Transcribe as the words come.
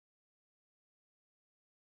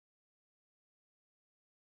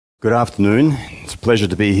Good afternoon. It's a pleasure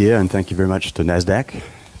to be here, and thank you very much to Nasdaq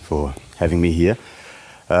for having me here.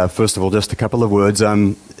 First of all, just a couple of words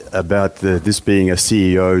about this being a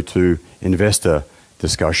CEO to investor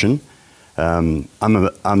discussion. I'm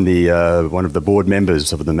one of the board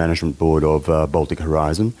members of the management board of Baltic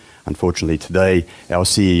Horizon. Unfortunately, today our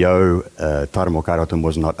CEO, Tarmo Karotam,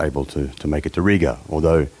 was not able to make it to Riga,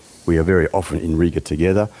 although we are very often in Riga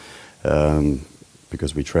together.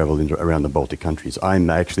 Because we travel around the Baltic countries. I'm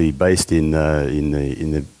actually based in our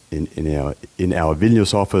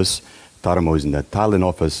Vilnius office. Tarmo is in the Tallinn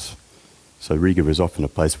office, so Riga is often a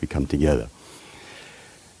place we come together.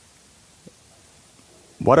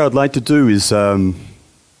 What I'd like to do is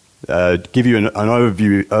give you an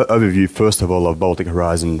overview first of all of Baltic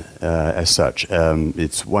Horizon as such.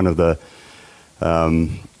 It's one of the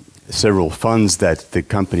several funds that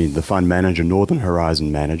the fund manager Northern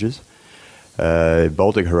Horizon manages.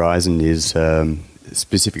 Baltic Horizon is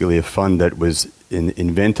specifically a fund that was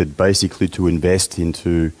invented basically to invest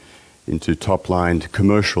into top-line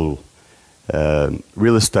commercial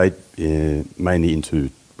real estate, mainly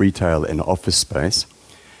into retail and office space.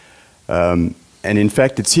 And in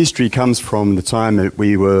fact, its history comes from the time that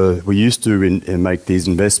we used to make these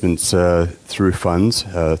investments through funds,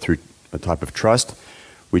 through a type of trust,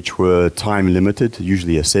 which were time limited,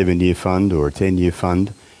 usually a 7-year fund or a 10-year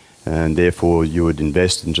fund. And therefore you would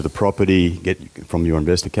invest into the property, get from your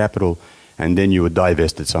investor capital, and then you would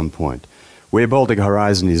divest at some point. Where Baltic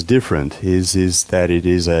Horizon is different is that it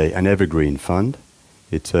is an evergreen fund.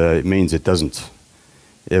 It means it doesn't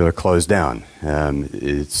ever close down.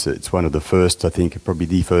 It's one of the first, I think, probably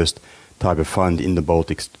the first type of fund in the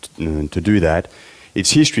Baltics to do that.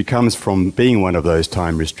 Its history comes from being one of those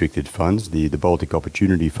time-restricted funds, the Baltic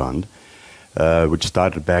Opportunity Fund, which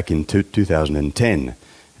started back in 2010.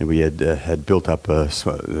 And we had built up a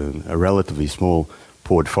relatively small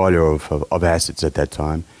portfolio of assets at that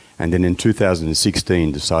time, and then in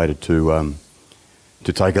 2016 decided to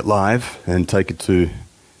take it live and take it to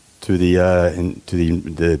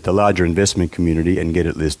the larger investment community and get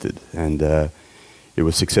it listed. And it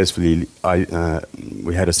was successfully.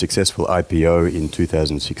 We had a successful IPO in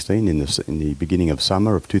 2016, in the beginning of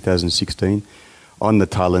summer of 2016, on the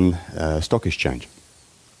Tallinn Stock Exchange,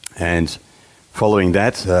 and following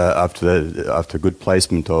that, after good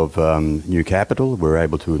placement of new capital, we were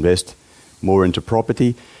able to invest more into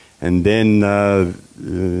property, and then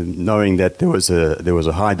knowing that there was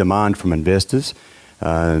a high demand from investors,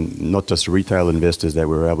 not just retail investors that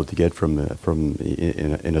we were able to get from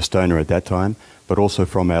in Estonia at that time, but also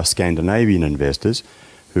from our Scandinavian investors,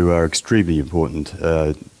 who are extremely important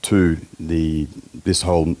to this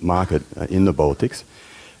whole market in the Baltics,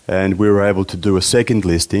 and we were able to do a second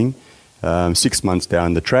listing. 6 months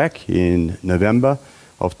down the track in November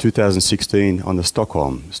of 2016 on the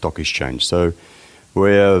Stockholm Stock Exchange. So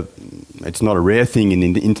it's not a rare thing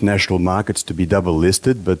in the international markets to be double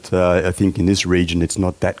listed, but I think in this region it's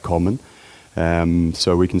not that common.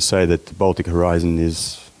 So we can say that Baltic Horizon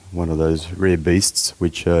is one of those rare beasts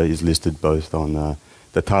which is listed both on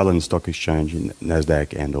the Tallinn Stock Exchange, in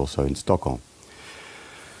Nasdaq, and also in Stockholm.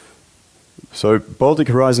 So Baltic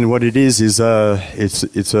Horizon, what it is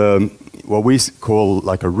it's what we call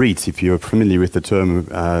like a REIT, if you're familiar with the term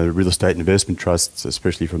real estate investment trusts,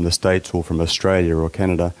 especially from the States or from Australia or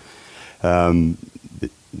Canada.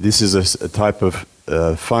 This is a type of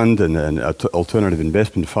fund and an alternative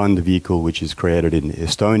investment fund vehicle which is created in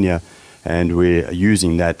Estonia, and we're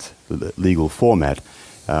using that legal format.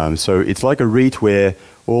 So it's like a REIT where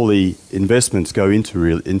all the investments go into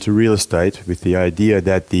real estate with the idea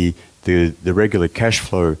that the regular cash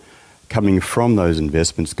flow coming from those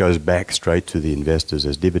investments goes back straight to the investors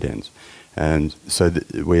as dividends. And so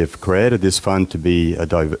we have created this fund to be a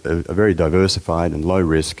very diversified and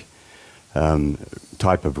low-risk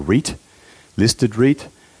type of REIT, listed REIT.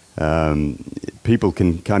 People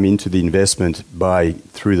can come into the investment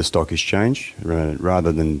through the stock exchange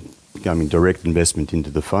rather than coming direct investment into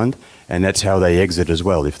the fund, and that's how they exit as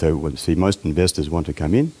well. If they see, most investors want to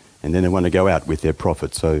come in and then they want to go out with their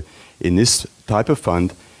profit. So in this type of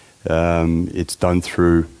fund, it's done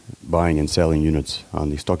through buying and selling units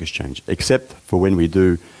on the stock exchange, except for when we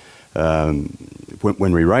do,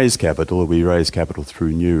 when we raise capital through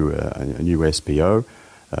a new SPO,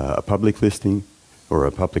 a public listing or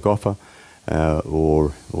a public offer,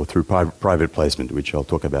 or through private placement, which I'll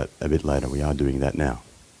talk about a bit later. We are doing that now.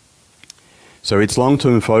 So its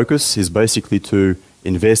long-term focus is basically to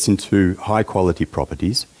invest into high-quality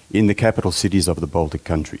properties in the capital cities of the Baltic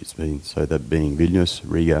countries, so that being Vilnius,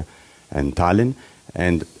 Riga, and Tallinn.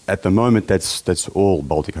 And at the moment, that's all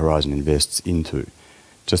Baltic Horizon invests into.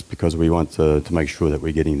 just because we want to make sure that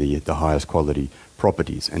we're getting the highest quality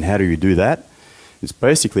properties. And how do you do that? It's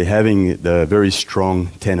basically having the very strong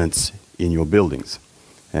tenants in your buildings.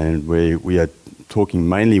 And we are talking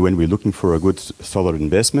mainly when we're looking for a good, solid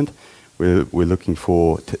investment, we're looking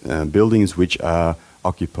for buildings which are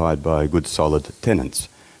occupied by good, solid tenants.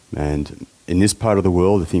 And in this part of the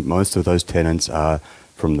world, I think most of those tenants are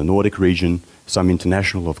from the Nordic region, some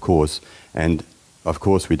international, of course. And of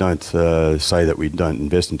course, we don't say that we don't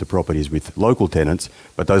invest into properties with local tenants,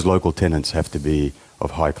 but those local tenants have to be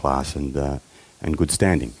of high class and good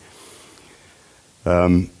standing.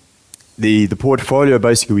 The portfolio,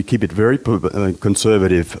 basically, we keep it very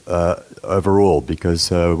conservative overall,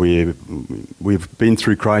 because we've been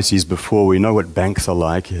through crises before. We know what banks are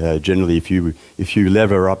like. Generally, if you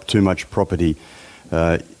lever up too much property,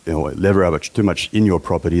 lever up too much in your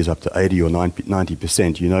properties up to 80 or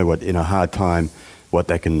 90%, you know what, in a hard time, what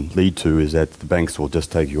that can lead to is that the banks will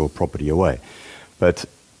just take your property away. But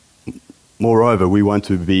moreover, we want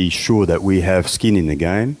to be sure that we have skin in the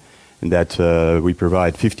game, and that we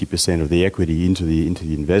provide 50% of the equity into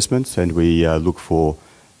the investments, and we look for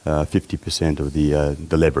 50% of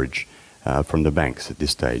the leverage from the banks at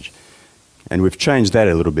this stage. And we've changed that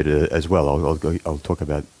a little bit as well. I'll talk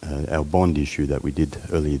about our bond issue that we did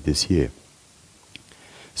earlier this year.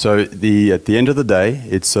 So at the end of the day,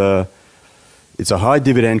 it's a high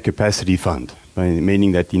dividend capacity fund,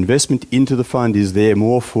 meaning that the investment into the fund is there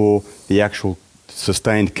more for the actual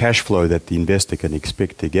sustained cash flow that the investor can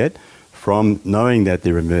expect to get from knowing that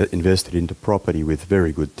they're invested into property with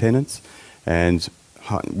very good tenants and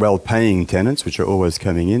well-paying tenants, which are always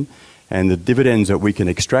coming in, and the dividends that we can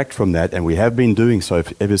extract from that, and we have been doing so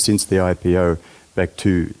ever since the IPO back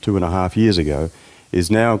 2.5 years ago,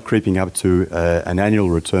 is now creeping up to an annual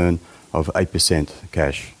return of 8%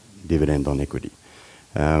 cash dividend on equity.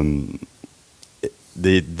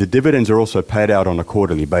 The dividends are also paid out on a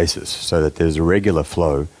quarterly basis, so that there's a regular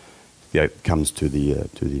flow that comes to the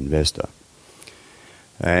investor.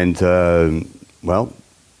 And well,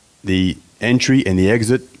 the entry and the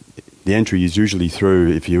exit. The entry is usually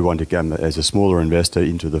through, if you want to come as a smaller investor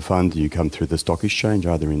into the fund, you come through the stock exchange,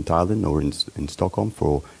 either in Thailand or in Stockholm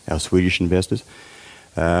for our Swedish investors,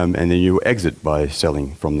 and then you exit by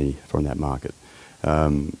selling from that market.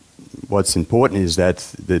 What's important is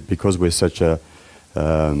that because we're such a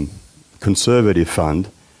conservative fund,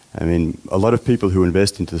 I mean, a lot of people who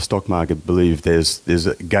invest into the stock market believe there's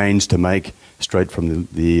gains to make straight from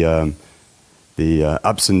the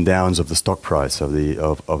ups and downs of the stock price of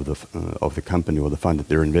the company or the fund that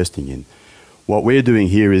they're investing in. What we're doing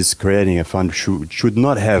here is creating a fund should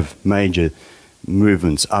not have major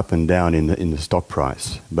movements up and down in the stock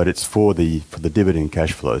price, but it's for the dividend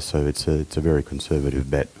cash flow, so it's a very conservative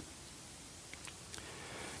bet.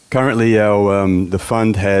 Currently, the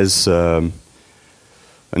fund has a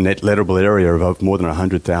net lettable area of more than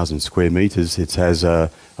 100,000 square meters. It has a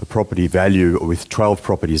property value with 12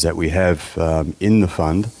 properties that we have in the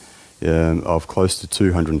fund of close to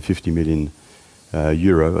 250 million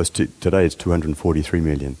euro. Today it's 243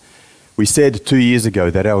 million. We said 2 years ago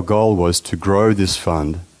that our goal was to grow this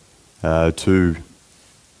fund to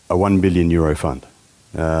a 1 billion euro fund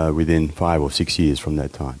within 5 or 6 years from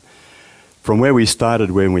that time. From where we started,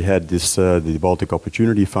 when we had this the Baltic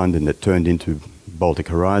Opportunity Fund, and it turned into Baltic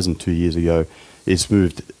Horizon 2 years ago, it's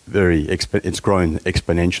moved it's grown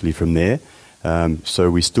exponentially from there. So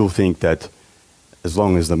we still think that as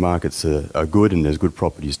long as the markets are good and there's good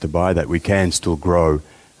properties to buy, that we can still grow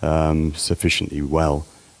sufficiently well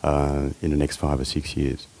in the next 5 or 6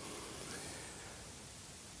 years.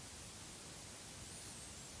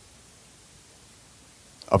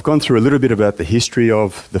 I've gone through a little bit about the history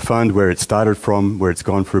of the fund, where it started from, where it's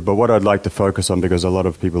gone through, but what I'd like to focus on, because a lot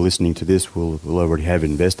of people listening to this will already have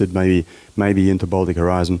invested maybe into Baltic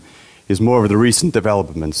Horizon, is more of the recent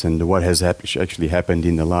developments and what has actually happened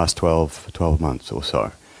in the last 12 months or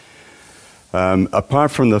so.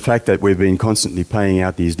 Apart from the fact that we've been constantly paying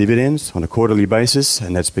out these dividends on a quarterly basis,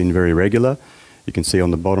 and that's been very regular, you can see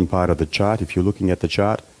on the bottom part of the chart, if you're looking at the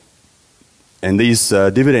chart, and these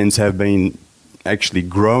dividends have been actually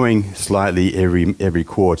growing slightly every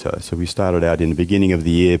quarter. So we started out in the beginning of the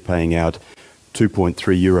year paying out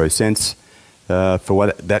 2.3 euro cents for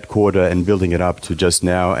that quarter, and building it up to just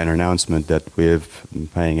now an announcement that we're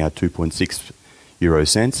paying out 2.6 euro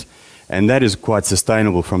cents. And that is quite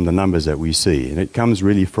sustainable from the numbers that we see. And it comes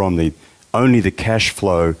really from only the cash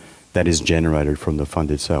flow that is generated from the fund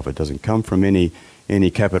itself. It doesn't come from any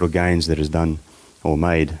capital gains that is done or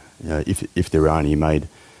made, if there are any made,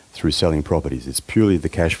 through selling properties. It's purely the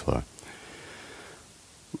cash flow.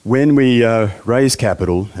 When we raised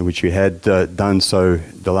capital, which we had done so,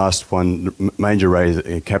 the last one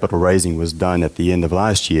major capital raising was done at the end of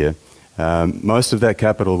last year. Most of that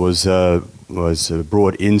capital was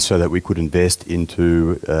brought in so that we could invest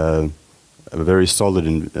into a very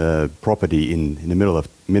solid property in the middle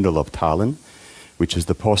of Tallinn, which is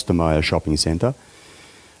the Postimaja shopping centre.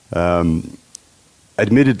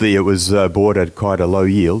 Admittedly, it was bought at quite a low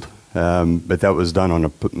yield, but that was done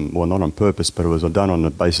on not on purpose, but it was done on the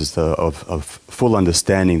basis of full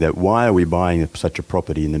understanding that why are we buying such a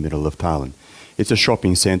property in the middle of Tallinn? It's a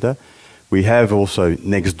shopping centre. We have also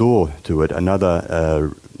next door to it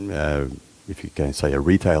another, if you can say, a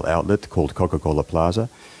retail outlet called Coca-Cola Plaza.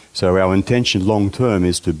 So our intention long term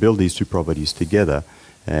is to build these two properties together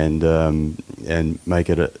and make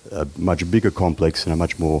it a much bigger complex and a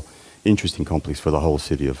much more interesting complex for the whole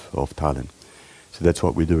city of Tallinn. So that's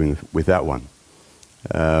what we're doing with that one.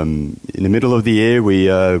 In the middle of the year, we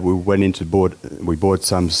bought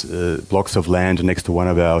some blocks of land next to one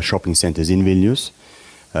of our shopping centres in Vilnius.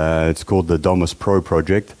 It's called the Domus Pro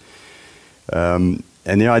project. And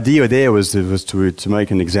the idea there was to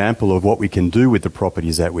make an example of what we can do with the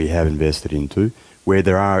properties that we have invested into, where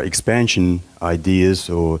there are expansion ideas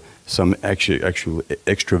or some actual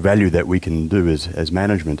extra value that we can do as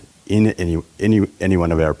management in any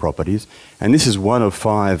one of our properties. And this is one of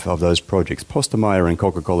 5 of those projects. Postimaja and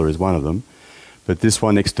Coca-Cola is one of them. But this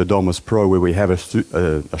one next to Domus Pro, where we have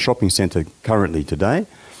a shopping centre currently today,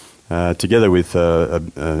 together with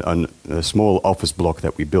a small office block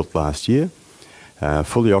that we built last year,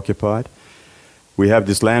 fully occupied. We have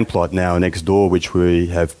this land plot now next door, which we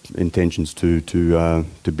have intentions to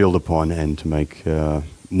build upon and to make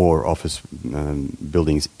more office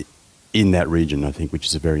buildings in that region, I think, which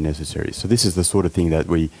is very necessary. So this is the sort of thing that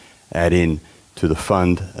we add in to the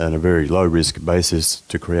fund on a very low risk basis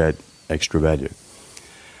to create extra value.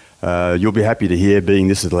 You'll be happy to hear, being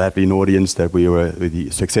this is the Latvian audience, that we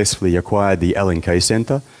successfully acquired the LNK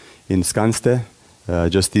Centre in Skanste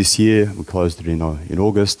just this year. We closed it in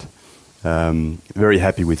August. Very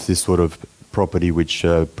happy with this sort of property, which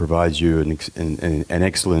provides you an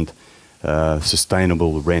excellent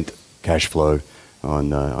sustainable rent cash flow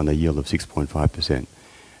on a yield of 6.5%.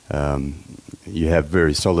 You have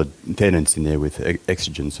very solid tenants in there with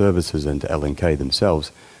Exigent Services and LNK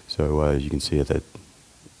themselves, so you can see that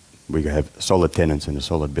we have solid tenants and a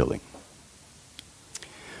solid building.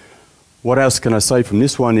 What else can I say from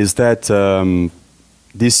this one is that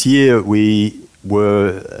this year we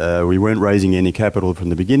weren't raising any capital from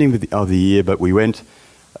the beginning of the year, but we went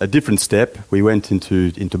a different step. We went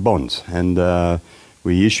into bonds, and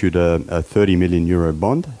we issued a 30 million euro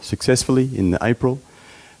bond successfully in April,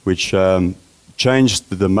 which changed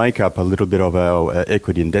the makeup a little bit of our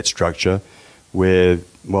equity and debt structure, where,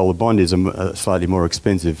 while the bond is a slightly more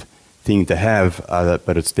expensive thing to have,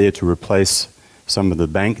 but it's there to replace some of the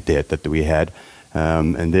bank debt that we had,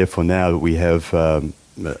 and therefore now we have a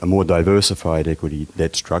more diversified equity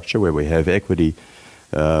debt structure, where we have equity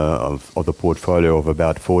of the portfolio of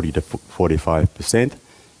about 40 to 45%.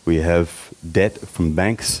 We have debt from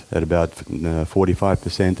banks at about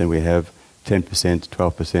 45%, and we have 10%,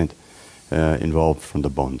 12% involved from the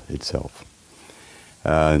bond itself.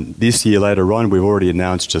 This year later on, we've already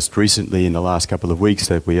announced just recently in the last couple of weeks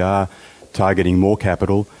that we are targeting more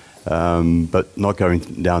capital, but not going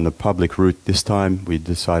down the public route this time. We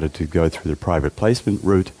decided to go through the private placement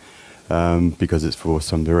route because it's for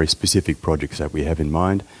some very specific projects that we have in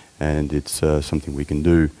mind, and it's something we can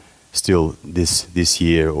do still this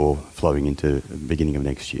year or flowing into the beginning of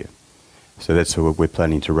next year. So that's what we're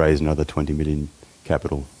planning to raise, another 20 million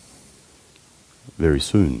capital very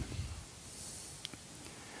soon.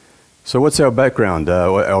 So what's our background,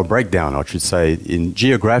 our breakdown, I should say?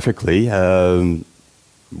 Geographically,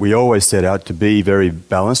 we always set out to be very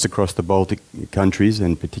balanced across the Baltic countries,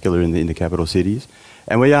 and particularly in the capital cities.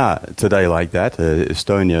 And we are today like that.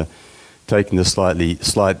 Estonia taking the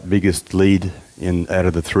slight biggest lead out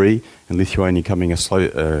of the 3, and Lithuania coming a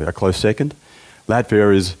close second.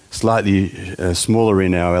 Latvia is slightly smaller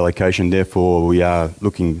in our allocation, therefore we are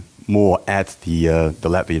looking more at the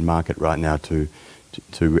Latvian market right now to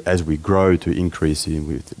as we grow, to increase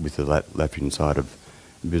with the Latvian side of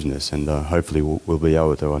business, and hopefully we'll be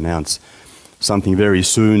able to announce something very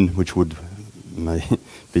soon, which would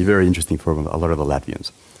be very interesting for a lot of the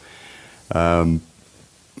Latvians.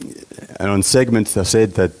 And on segments, I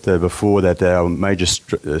said that before, that our major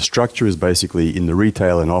structure is basically in the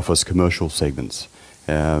retail and office commercial segments,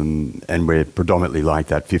 and we're predominantly like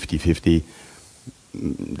that, 50-50.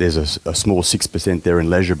 There's a small 6% there in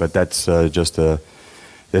leisure, but that's just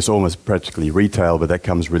That's almost practically retail, but that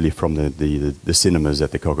comes really from the cinemas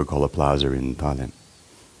at the Coca-Cola Plaza in Thailand.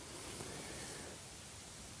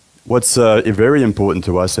 What's very important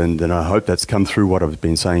to us, and I hope that's come through what I've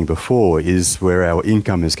been saying before, is where our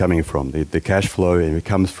income is coming from. The cash flow, and it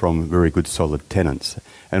comes from very good solid tenants.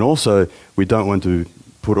 And also, we don't want to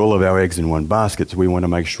put all of our eggs in one basket, so we want to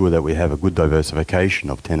make sure that we have a good diversification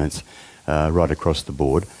of tenants right across the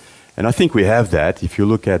board. And I think we have that. If you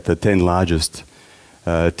look at the 10 largest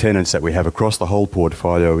tenants that we have across the whole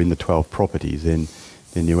portfolio in the 12 properties, then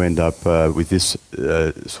you end up with this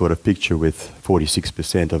sort of picture with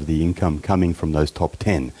 46% of the income coming from those top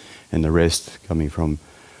 10 and the rest coming from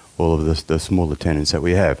all of the smaller tenants that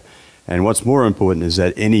we have. And what's more important is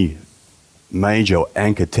that any major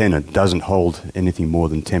anchor tenant doesn't hold anything more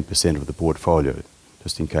than 10% of the portfolio,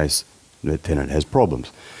 just in case the tenant has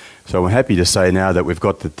problems. So I'm happy to say now that we've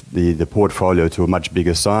got the portfolio to a much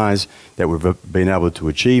bigger size, that we've been able to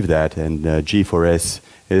achieve that, and G4S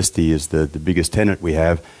Esti is the biggest tenant we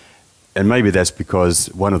have, and maybe that's because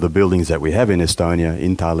one of the buildings that we have in Estonia,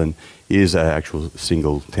 in Tallinn, is an actual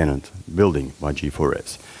single tenant building by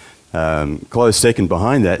G4S. Close second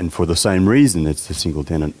behind that, and for the same reason it's the single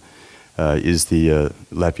tenant, is the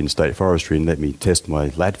Latvian State Forestry, and let me test my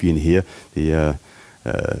Latvian here, the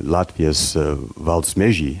Latvias valdes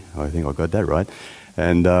meži, I think I got that right,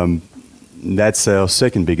 and that's our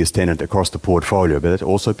second biggest tenant across the portfolio, but that's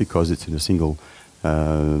also because it's in a single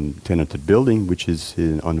tenanted building, which is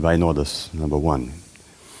on Vainodas number 1.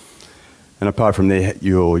 And apart from there,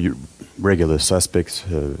 your regular suspects,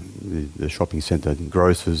 the shopping centre,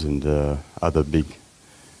 grocers, and other big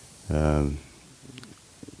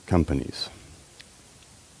companies.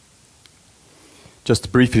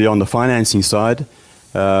 Just briefly on the financing side,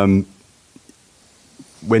 when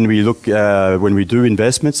we do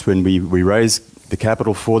investments, when we raise the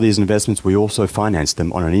capital for these investments, we also finance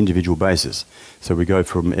them on an individual basis. So we go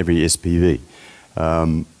from every SPV.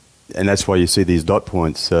 And that's why you see these dot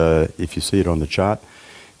points. If you see it on the chart,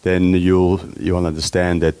 then you'll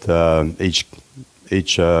understand that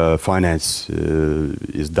each finance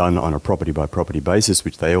is done on a property-by-property basis,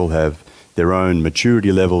 which they all have their own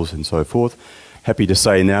maturity levels and so forth. Happy to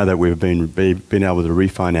say now that we've been able to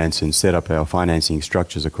refinance and set up our financing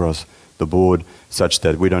structures across the board such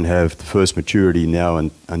that we don't have the first maturity now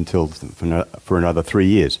until for another 3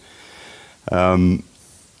 years.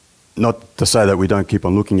 Not to say that we don't keep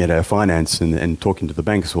on looking at our finance and talking to the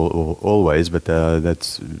banks always, but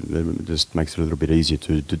that just makes it a little bit easier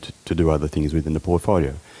to do other things within the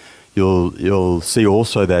portfolio. You'll see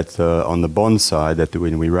also that on the bond side, that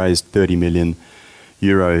when we raised 30 million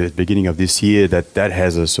euro at the beginning of this year, that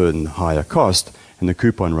has a certain higher cost, and the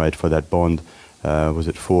coupon rate for that bond was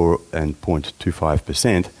at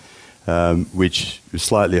 4.25%, which is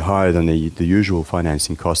slightly higher than the usual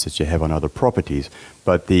financing costs that you have on other properties.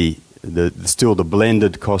 But still the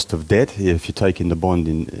blended cost of debt, if you take in the bond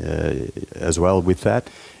as well with that,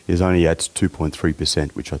 is only at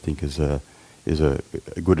 2.3%, which I think is a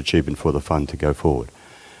good achievement for the fund to go forward.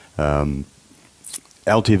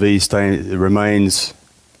 LTV remains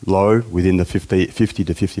low, within the 50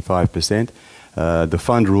 to 55%. The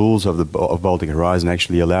fund rules of Baltic Horizon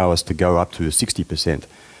actually allow us to go up to 60%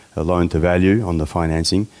 loan to value on the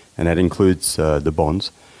financing, and that includes the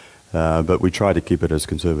bonds. But we try to keep it as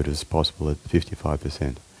conservative as possible at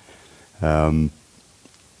 55%.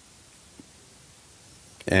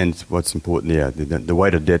 And what's important, the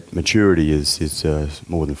weighted debt maturity is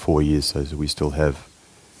more than 4 years, so we still have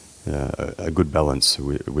a good balance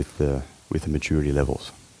with the maturity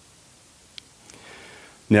levels.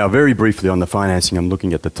 Now, very briefly on the financing, I'm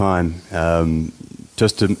looking at the time.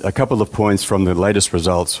 Just a couple of points from the latest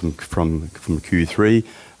results from Q3.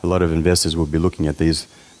 A lot of investors will be looking at these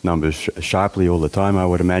numbers sharply all the time, I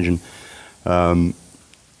would imagine. For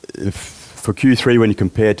Q3, when you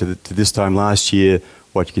compare to this time last year,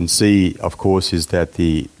 what you can see, of course, is that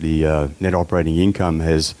the net operating income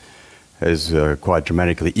has quite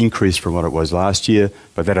dramatically increased from what it was last year,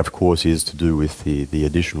 but that, of course, is to do with the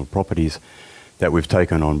additional properties that we've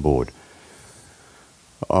taken on board.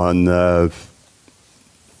 On the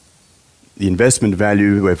investment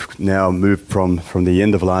value, we've now moved from the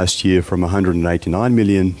end of last year from 189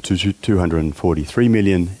 million to 243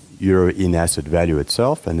 million euro in asset value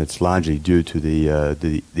itself, and it's largely due to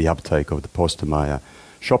the uptake of the Postimaja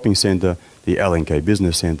shopping centre, the LNK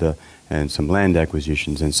business centre, and some land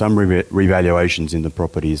acquisitions and some revaluations in the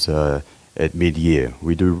properties at mid-year.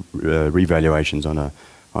 We do revaluations on a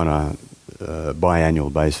biannual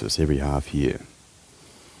basis every half year.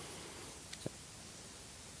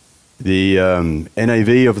 The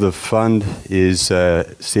NAV of the fund is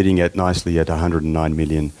sitting at nicely at 109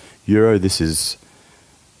 million euro. This is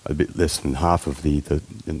a bit less than half of the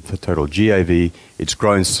total GAV. It's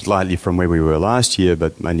grown slightly from where we were last year,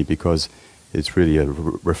 but mainly because it's really a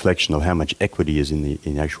reflection of how much equity is in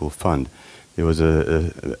the actual fund. There was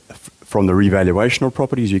from the revaluation of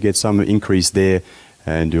properties, you get some increase there,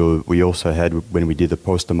 and we also had, when we did the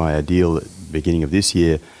Postermeyer deal at the beginning of this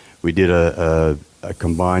year, we did a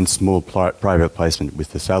combined small private placement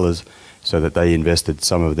with the sellers so that they invested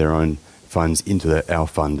some of their own funds into our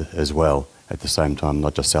fund as well at the same time,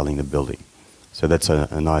 not just selling the building. So that's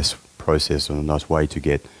a nice process and a nice way to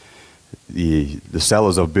get the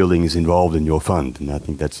sellers of buildings involved in your fund, and I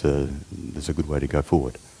think that's a good way to go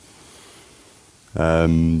forward.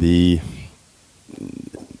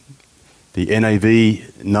 The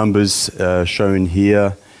NAV numbers shown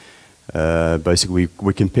here, basically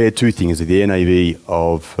we compare two things: the NAV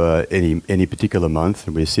of any particular month,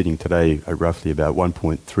 and we're sitting today at roughly about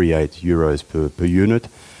 1.38 euros per unit.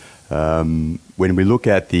 When we look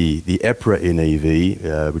at the EPRA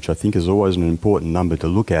NAV, which I think is always an important number to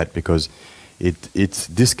look at because it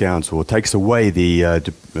discounts or takes away the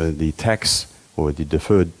tax or the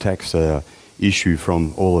deferred tax issue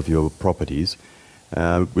from all of your properties,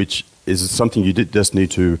 which is something you just need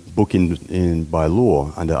to book in by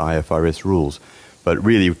law under IFRS rules. But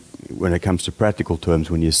really, when it comes to practical terms,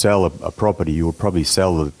 when you sell a property, you will probably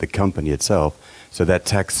sell the company itself, so that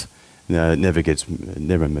tax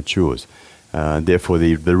never matures. Therefore,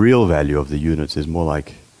 the real value of the units is more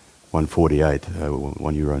like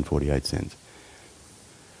 €1.48.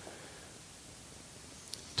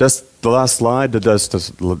 Just the last slide,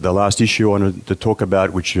 the last issue I wanted to talk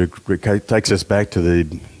about, which takes us back to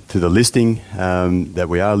the listing, that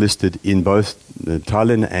we are listed in both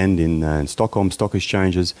Tallinn and in Stockholm stock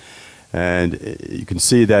exchanges. And you can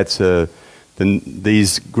see that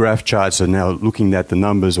these graph charts are now looking at the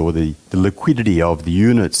numbers, or the liquidity of the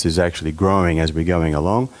units is actually growing as we're going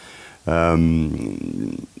along.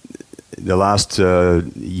 The last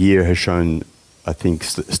year has shown, I think,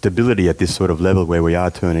 stability at this sort of level where we are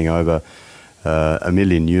turning over 1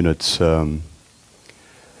 million units per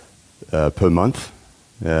month,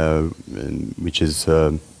 which is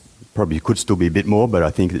probably could still be a bit more, but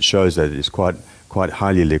I think it shows that it is quite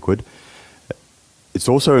highly liquid. It's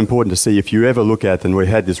also important to see, if you ever look at, and we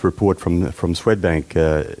had this report from Swedbank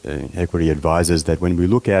Equity Advisors, that when we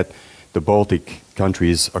look at the Baltic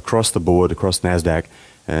countries across the board, across Nasdaq,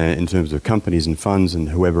 in terms of companies and funds and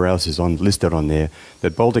whoever else is listed on there,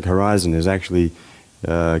 that Baltic Horizon is actually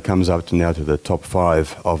comes up now to the top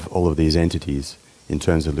 5 of all of these entities in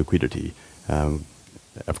terms of liquidity.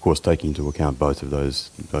 Of course, taking into account both of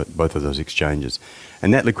those exchanges,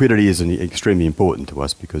 and that liquidity is extremely important to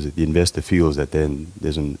us because the investor feels that then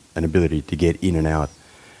there's an ability to get in and out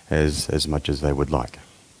as much as they would like.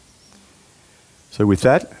 So with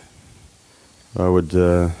that, I would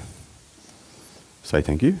say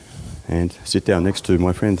thank you and sit down next to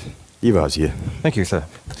my friend Ivars here. Thank you, sir.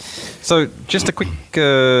 So just a quick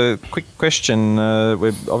question.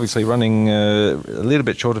 We're obviously running a little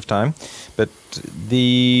bit short of time, but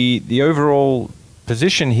the overall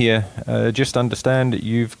position here, just understand that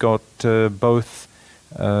you've got both,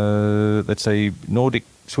 let's say, Nordic,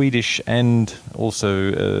 Swedish, and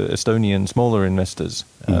also Estonian smaller investors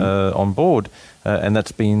on board, and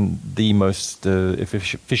that's been the most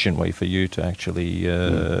efficient way for you to actually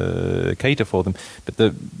cater for them. But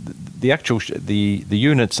the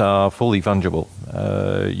units are fully fungible.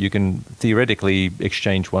 You can theoretically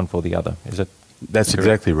exchange one for the other. Is that? That's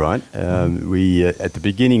exactly right. We at the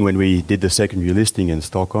beginning, when we did the secondary listing in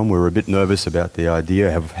Stockholm, we were a bit nervous about the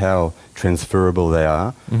idea of how transferable they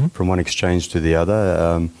are from one exchange to the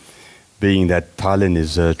other, being that Tallinn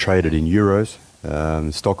is traded in euros,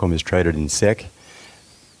 Stockholm is traded in SEK.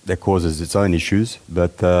 That causes its own issues,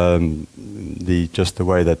 but just the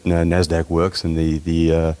way that Nasdaq works and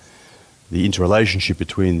the interrelationship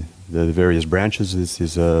between the various branches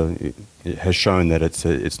it has shown that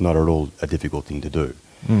it's not at all a difficult thing to do.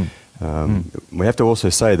 We have to also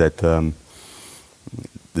say that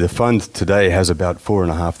the fund today has about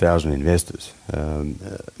 4,500 investors.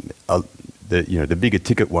 The bigger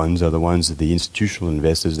ticket ones are the ones that the institutional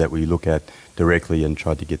investors that we look at directly and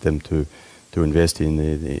try to get them to invest in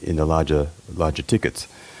the larger tickets.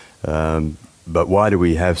 But why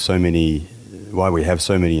we have so many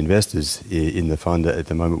investors in the fund at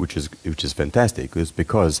the moment, which is fantastic, is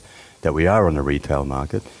because that we are on the retail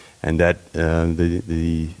market, and that and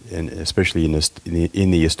especially in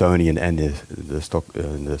the Estonian and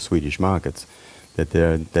the Swedish markets,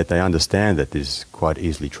 that they understand that this is quite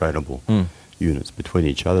easily tradable. units between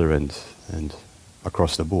each other and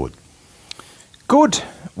across the board. Good.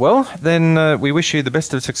 Well, then we wish you the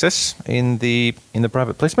best of success in the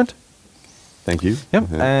private placement. Thank you.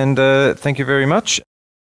 Yep. And thank you very much.